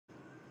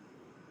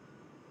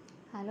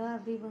Hello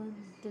everyone,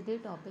 today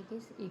topic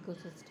is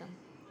ecosystem.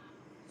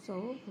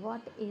 So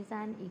what is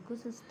an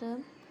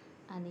ecosystem?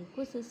 An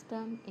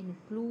ecosystem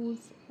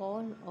includes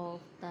all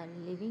of the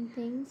living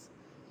things,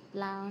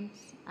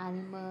 plants,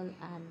 animal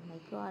and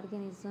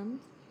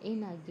microorganisms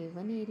in a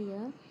given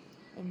area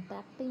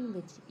interacting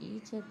with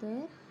each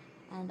other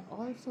and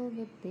also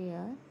with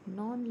their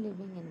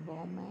non-living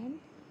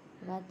environment,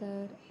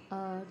 weather,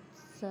 earth,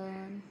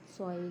 sun,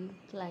 soil,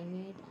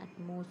 climate,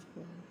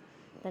 atmosphere.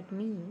 That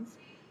means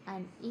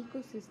an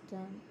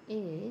ecosystem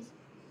is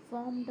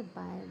formed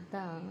by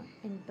the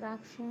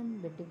interaction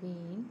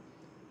between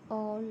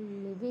all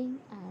living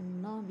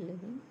and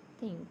non-living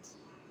things.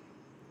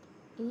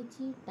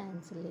 A.G.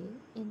 Tansley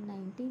in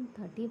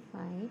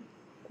 1935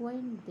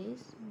 coined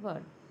this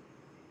word.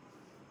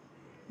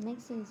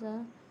 Next is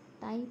a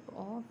type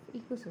of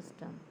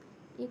ecosystem.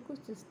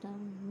 Ecosystem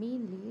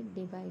mainly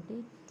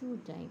divided two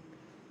types: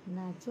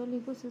 natural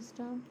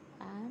ecosystem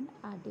and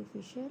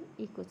artificial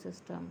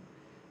ecosystem.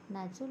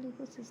 Natural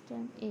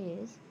ecosystem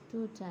is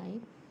two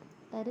types: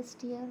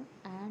 terrestrial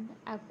and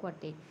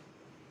aquatic.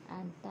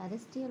 And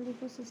terrestrial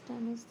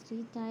ecosystem is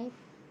three types: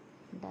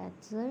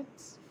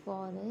 deserts,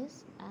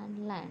 forests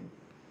and land.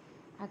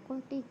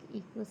 Aquatic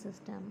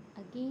ecosystem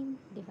again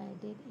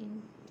divided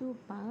in two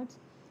parts: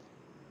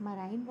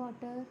 marine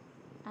water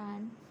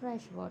and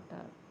fresh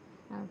water.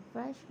 And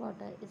fresh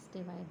water is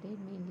divided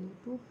mainly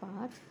two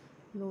parts: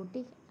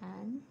 floating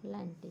and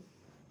landic.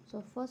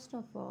 So first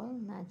of all,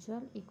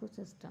 natural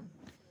ecosystem.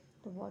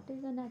 So what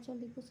is a natural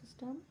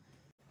ecosystem?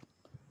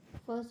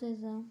 First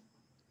is a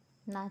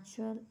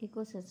natural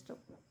ecosystem.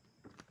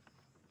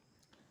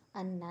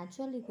 A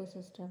natural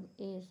ecosystem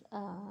is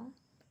a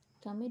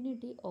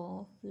community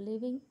of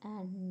living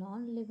and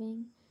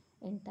non-living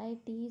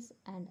entities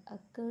and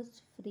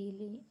occurs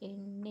freely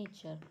in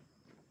nature.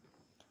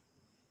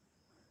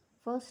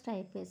 First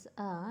type is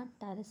a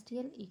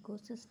terrestrial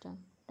ecosystem.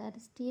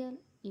 Terrestrial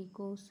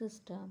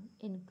ecosystem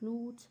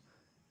includes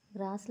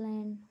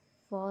grassland,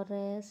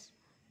 forest,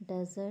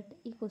 desert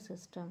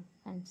ecosystem.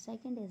 And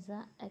second is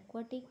a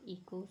aquatic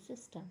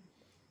ecosystem.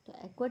 The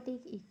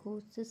aquatic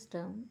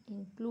ecosystem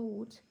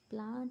includes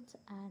plants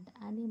and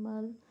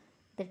animals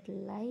that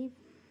live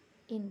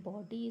in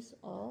bodies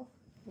of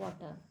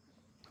water.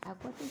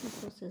 Aquatic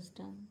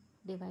ecosystem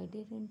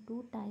divided in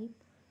two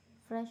types: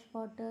 fresh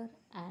water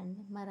and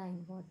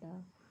marine water.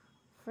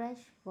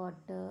 Fresh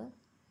water,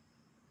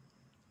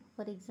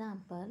 for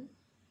example,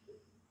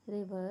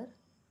 river,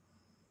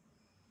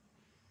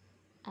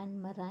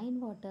 and marine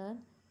water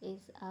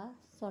is a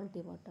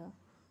salty water,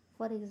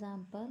 for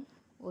example,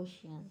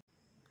 ocean.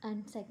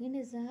 And second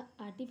is a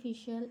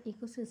artificial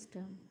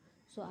ecosystem.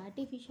 So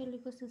artificial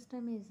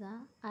ecosystem is a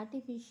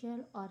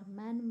artificial or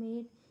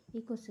man-made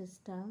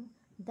ecosystem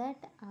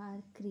that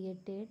are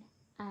created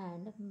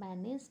and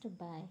managed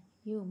by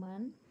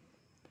human,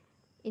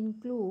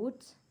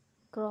 includes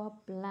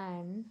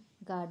cropland,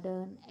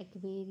 garden,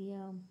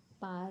 aquarium,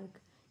 park,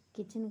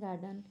 kitchen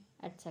garden,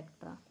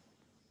 etc.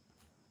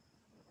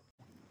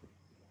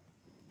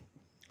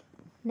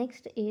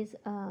 Next is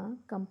a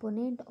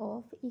component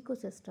of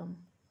ecosystem.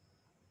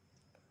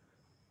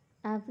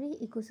 Every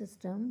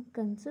ecosystem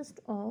consists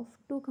of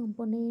two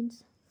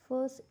components.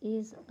 First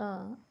is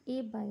a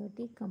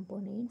abiotic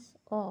components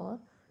or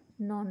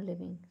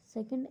non-living.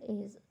 Second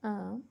is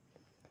a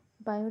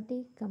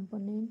biotic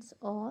components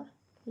or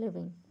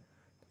living.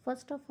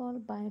 First of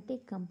all,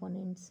 biotic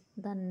components,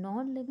 the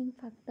non-living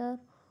factor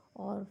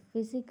or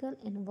physical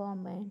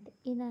environment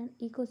in an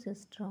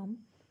ecosystem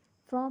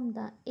from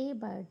the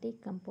abiotic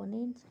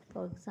components,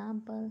 for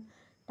example,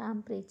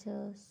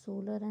 temperature,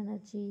 solar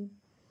energy,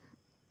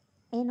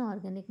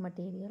 inorganic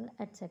material,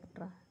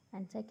 etc.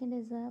 And second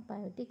is the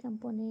biotic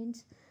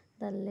components,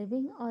 the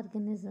living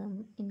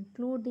organism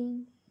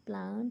including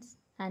plants,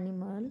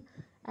 animal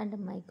and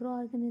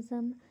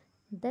microorganism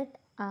that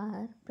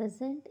are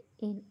present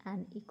in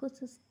an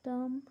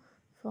ecosystem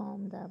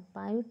from the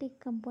biotic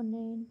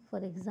component, for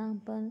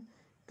example,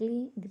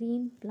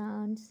 green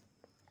plants,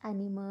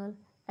 animal,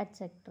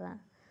 etc.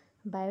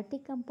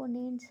 Biotic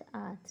components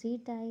are three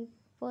types.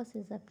 First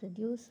is the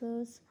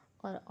producers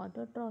or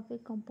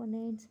autotrophic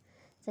components.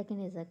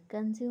 Second is a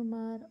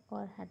consumer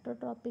or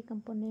heterotrophic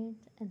components,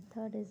 and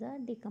third is a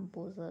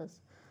decomposers.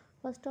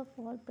 First of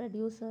all,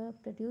 producer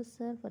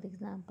for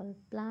example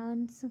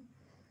plants.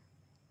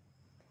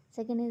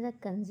 Second is a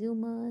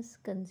consumers.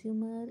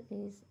 Consumer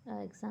is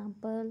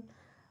example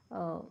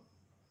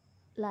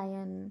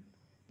lion,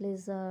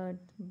 lizard,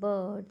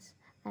 birds.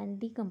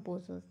 And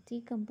decomposers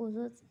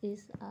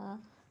is a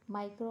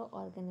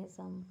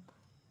microorganism,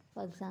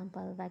 for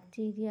example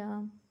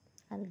bacteria,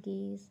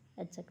 algae,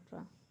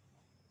 etc.